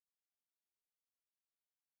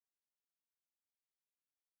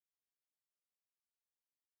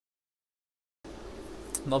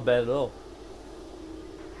Not bad at all.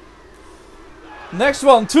 Next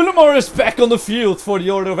one, Tullamore is back on the field for the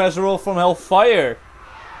Order of Azeroth from Hellfire.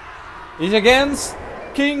 He's against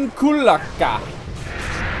King Kulaka.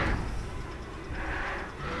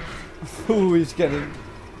 Ooh, he's getting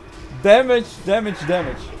damage.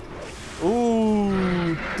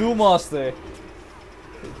 Ooh, Toolmaster.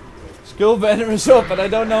 Skull Banner is up, and I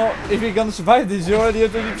don't know if he's gonna survive this. He's already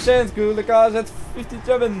at 20%. Kulaka is at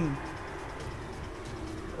 57.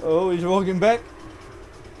 Oh, he's walking back.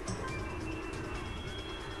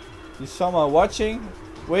 He's somehow watching,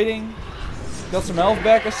 waiting. Got some health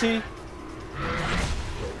back, I see.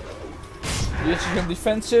 He's some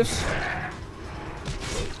defensives.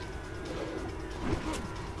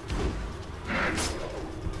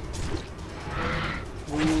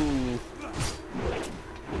 Ooh.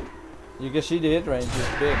 You can see the hit range is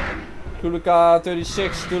big. Kulaka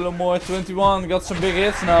 36, Tullamore 21. Got some big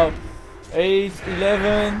hits now. 8,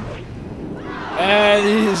 11.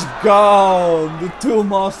 And he's gone! The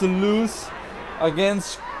Toolmaster lose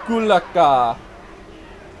against Kulaka.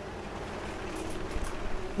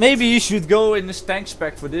 Maybe he should go in the tank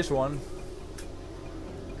spec for this one.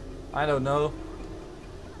 I don't know.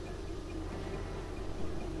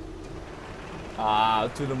 Ah,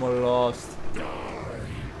 Tullamore lost.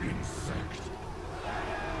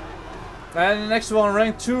 And the next one,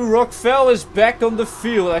 rank 2, Rockfell is back on the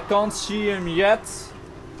field. I can't see him yet.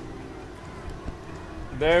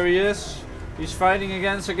 There he is. He's fighting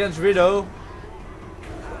against Widow.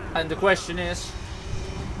 And the question is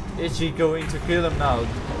he going to kill him now?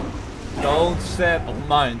 Don't step on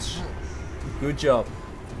mines. Good job.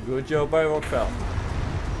 Good job by Rockfell.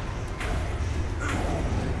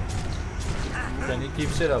 Then he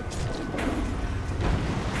keeps it up.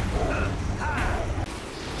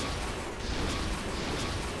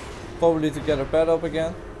 Probably to get her pad up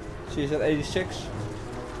again. She's at 86.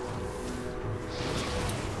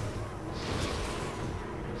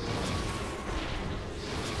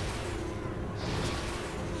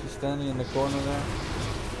 Standing in the corner there.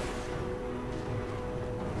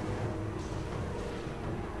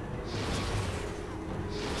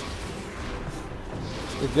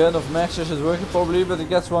 The gun of Max's is working probably, but it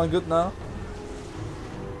gets one good now.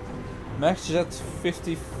 Max is at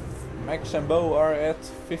 50. Max and Bo are at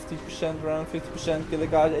 50%, around 50%. Killer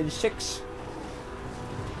guy 86.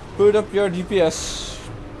 Put up your DPS.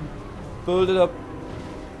 Pull it up.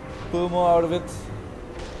 Pull more out of it.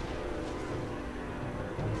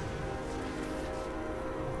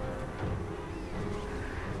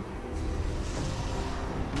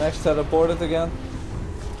 Max teleported again.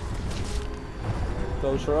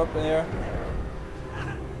 Closer up in here.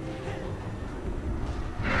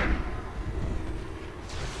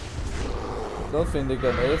 Don't think they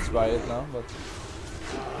got hit by it now, but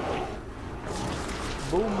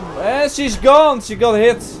boom! And she's gone. She got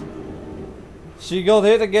hit. She got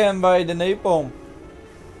hit again by the napalm,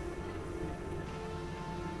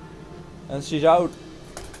 and she's out.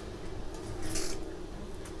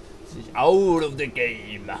 She's out of the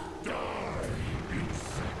game. The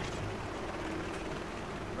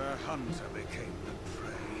hunter became the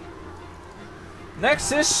prey.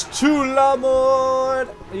 Next is Tullamore.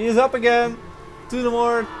 He is up again.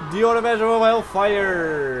 Tullamore, the Order of Azeroth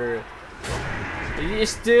Hellfire. He is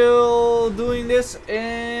still doing this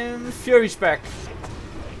in Fury spec.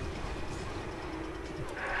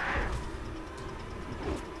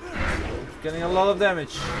 Getting a lot of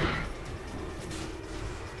damage.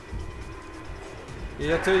 He's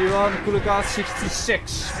at 31, Kulaka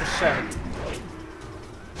 66%.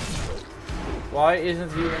 Why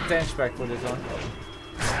isn't he in tank spec for this one?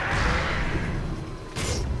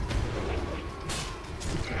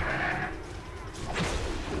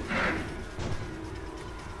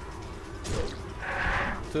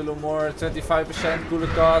 Tullamore 25%,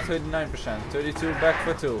 Kulaka 39%, 32 back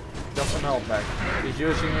for 2. Got some health back. He's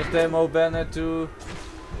using his demo banner to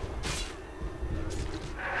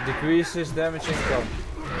decrease his damage income.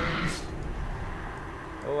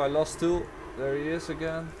 Oh, I lost 2. There he is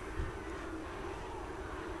again.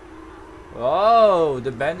 Oh,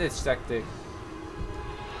 the bandage tactic.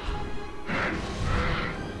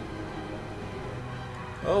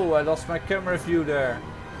 Oh, I lost my camera view there.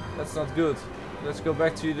 That's not good. Let's go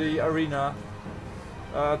back to the arena.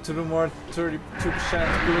 Tullamore 32%,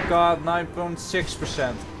 Kulaka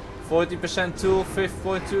 9.6%. 40% tool,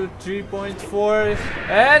 5.2, 3.4,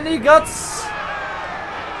 and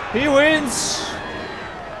he wins!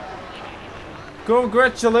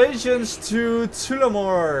 Congratulations to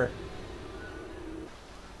Tullamore!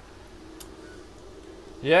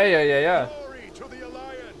 Yeah.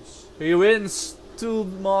 He wins.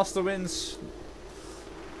 Toolmaster wins.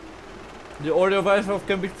 The Order of Azeroth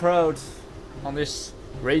can be proud on this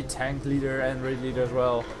raid tank leader and raid leader as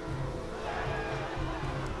well.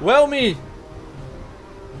 Whelmy!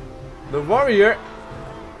 The warrior.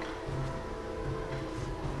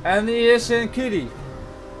 And he is in Kitty.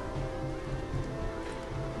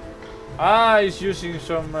 Ah, he's using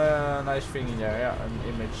some nice thingy there, yeah, an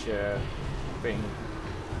image thing.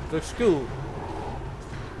 Looks cool.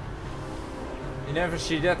 You never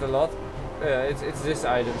see that a lot. It's this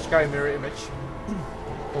item, sky mirror image.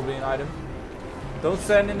 Probably an item. Don't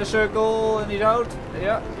stand in the circle, and he's out.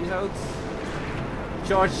 Yeah, he's out.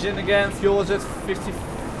 Charges in again, fuel is at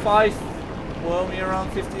 55. Well, me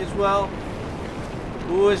around 50 as well.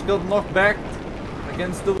 Who has got knocked back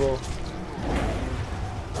against the wall.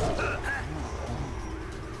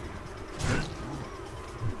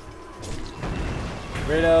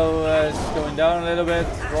 Rido is going down a little bit.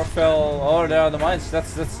 Rockfell, oh, there are the mines.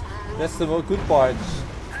 That's the good part.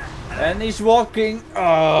 And he's walking.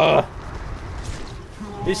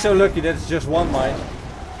 He's so lucky that it's just one mine,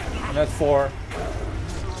 and not 4.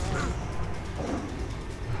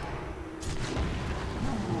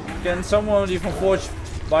 Can someone even forge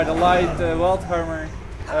by the light Wildhammer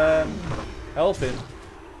help him?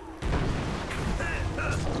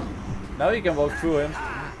 Now you can walk through him.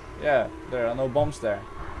 Yeah, there are no bombs there.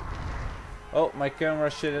 Oh, my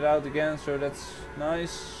camera shitted out again, so that's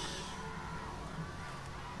nice.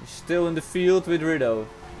 He's still in the field with Rido.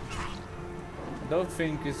 I don't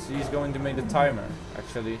think he's going to make the timer,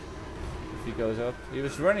 actually, if he goes up. He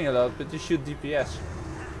was running a lot, but he shoot DPS.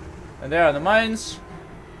 And there are the mines.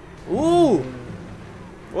 Ooh!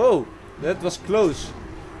 Whoa, that was close.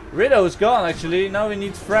 Rido is gone, actually. Now we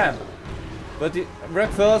need Fran. But the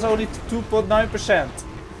Rockfell is only 2.9%.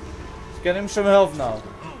 Get him some health now.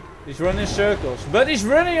 He's running circles. But he's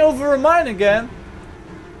running over a mine again.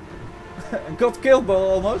 Got killed by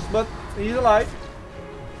almost, but he's alive.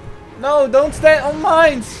 No, don't stand on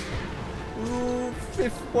mines. Ooh,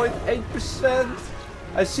 5.8%.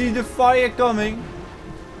 I see the fire coming.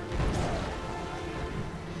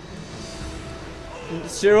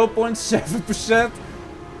 0.7%.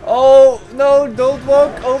 Oh, no, don't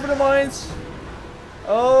walk over the mines.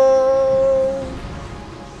 Oh.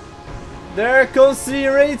 There comes the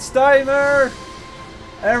rage timer,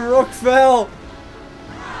 and Rockfell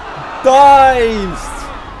dies.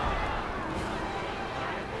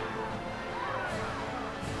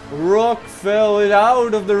 Rockfell is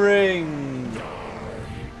out of the ring.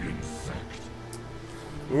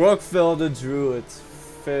 Rockfell the druid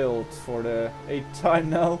failed for the 8th time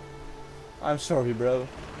now. I'm sorry, bro.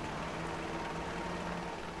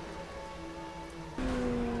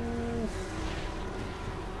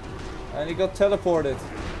 And he got teleported.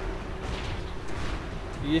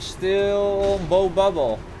 He is still on Bow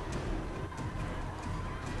Bubble.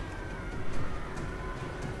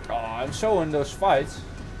 Oh, I'm showing those fights.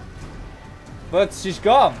 But she's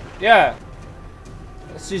gone. Yeah.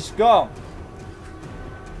 She's gone.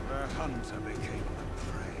 The hunter became the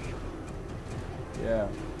prey. Yeah.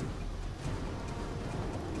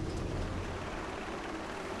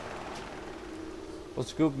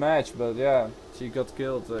 Was a good match, but yeah, she got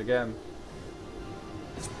killed again.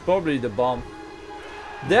 It's probably the bomb.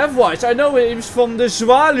 Deathwise, I know him from the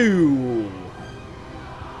Zwalu.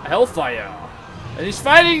 Hellfire. And he's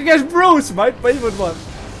fighting against Bruce, my favorite one.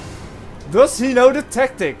 Does he know the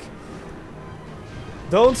tactic?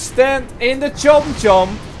 Don't stand in the chomp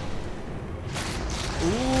chomp.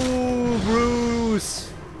 Ooh,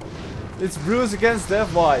 Bruce. It's Bruce against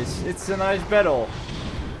Deathwise. It's a nice battle.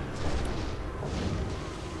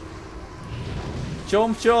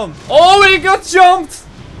 Chomp chomp. Oh, he got chomped!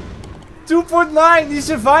 2.9, he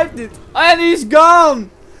survived it. And he's gone!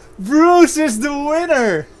 Bruce is the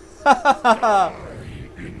winner!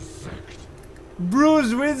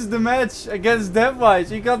 Bruce wins the match against Deathwise.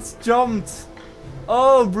 He got chomped.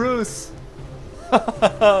 Oh, Bruce.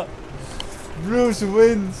 Bruce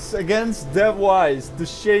wins against Deathwise, the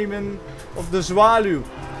shaman of the Zwalu.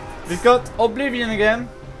 We got Oblivion again.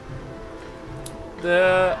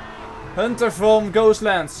 The hunter from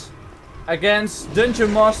Ghostlands against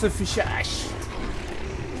Dungeon Master Visage.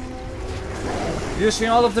 Using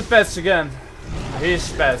all of the pets again.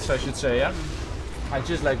 His pets, I should say, yeah? I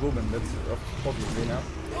just like women, but obviously now.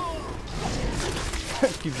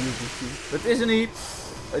 Keep using Q. But isn't he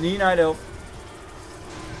an E-Night Elf?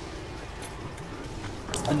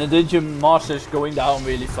 And the Dungeon Master is going down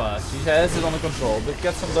really fast. He has it under control, but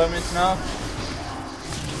get some damage now.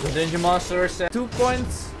 The Dungeon Master is at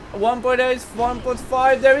 2.1.8,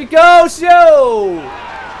 1.5. There he goes, yo!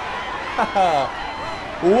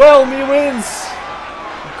 Whelmy wins!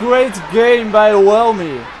 Great game by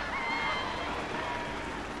Whelmy.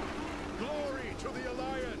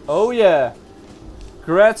 Oh yeah.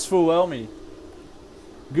 Congrats for Whelmy.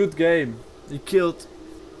 Good game. He killed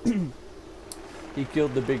he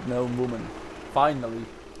killed the big gnome woman. Finally.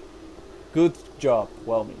 Good job,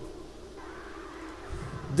 Whelmy.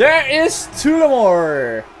 There is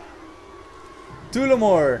Tullamore.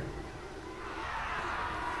 Tullamore.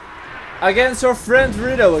 Against our friend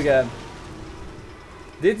Rido again.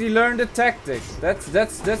 Did he learn the tactics? That's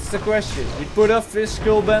the question. He put up his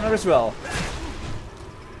skull banner as well.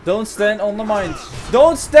 Don't stand on the mines.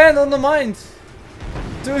 Don't stand on the mines!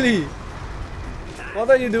 Tuli! What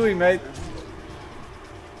are you doing, mate?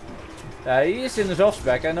 Yeah, he is in his off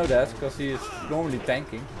spec, I know that, because he is normally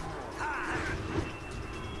tanking.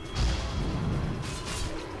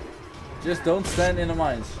 Just don't stand in the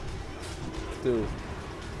mines. Too.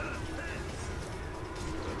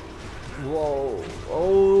 Whoa.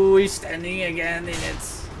 Oh, he's standing again in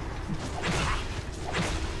it.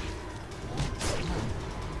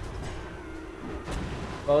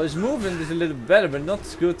 Well, his movement is a little better, but not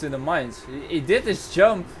as good in the mines. He did his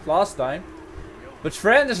jump last time. But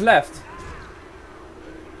friend is left.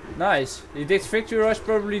 Nice. He did victory rush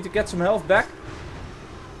probably to get some health back.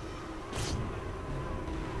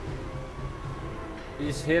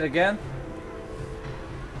 He's hit again.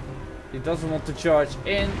 He doesn't want to charge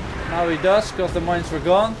in. Now he does, because the mines were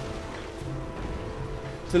gone.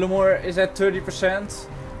 Tullamore is at 30%.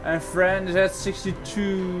 And Fran is at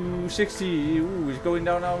 62, 60. Ooh, he's going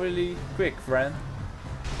down now really quick, Fran.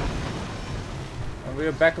 And we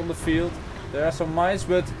are back on the field. There are some mines,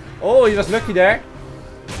 but... Oh, he was lucky there.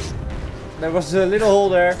 There was a little hole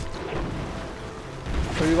there.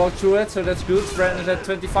 So we walked through it, so that's good. Fran is at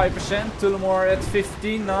 25%. Tullamore at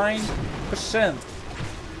 59%.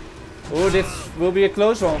 Oh, this will be a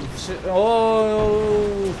close one.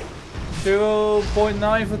 Oh,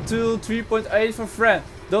 0.9 for Tul, 3.8 for Fran.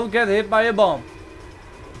 Don't get hit by a bomb.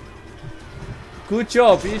 Good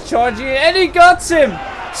job. He's charging and he got him.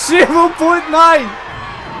 0.9.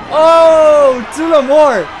 Oh,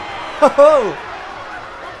 Tullamore. Oh,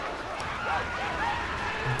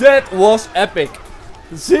 that was epic.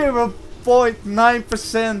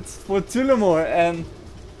 0.9% for Tullamore and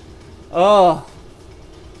oh,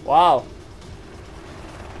 wow.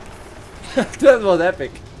 That was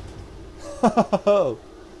epic.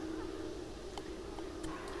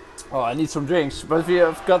 Oh, I need some drinks, but we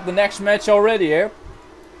have got the next match already here.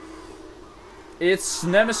 It's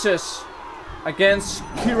Nemesis against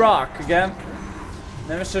Kirak again.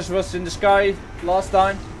 Nemesis was in the sky last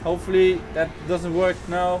time. Hopefully that doesn't work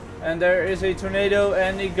now. And there is a tornado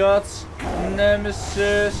and he got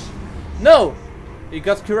Nemesis. No! He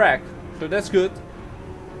got Kirak, so that's good.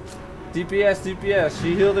 DPS, DPS.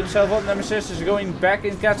 He healed himself up. Nemesis is going back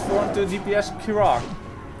in cat form to DPS Kirak.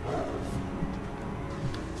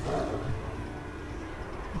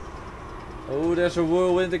 Oh, there's a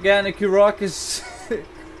whirlwind again, and Kirak is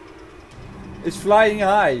is flying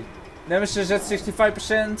high. Nemesis at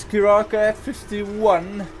 65%, Kirak at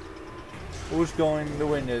 51%. Who's going to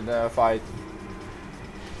win the fight?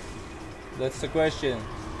 That's the question.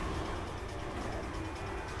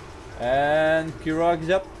 And Kirak is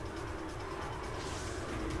up.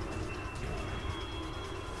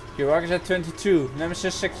 Kirak is at 22,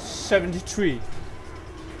 Nemesis 73.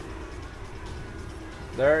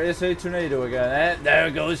 There is a tornado again, and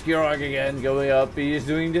there goes Kirak again, going up. He is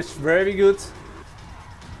doing this very good.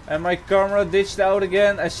 And my camera ditched out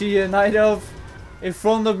again. I see a Night Elf in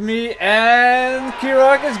front of me, and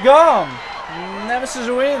Kirak is gone. Nemesis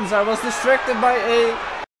wins. I was distracted by a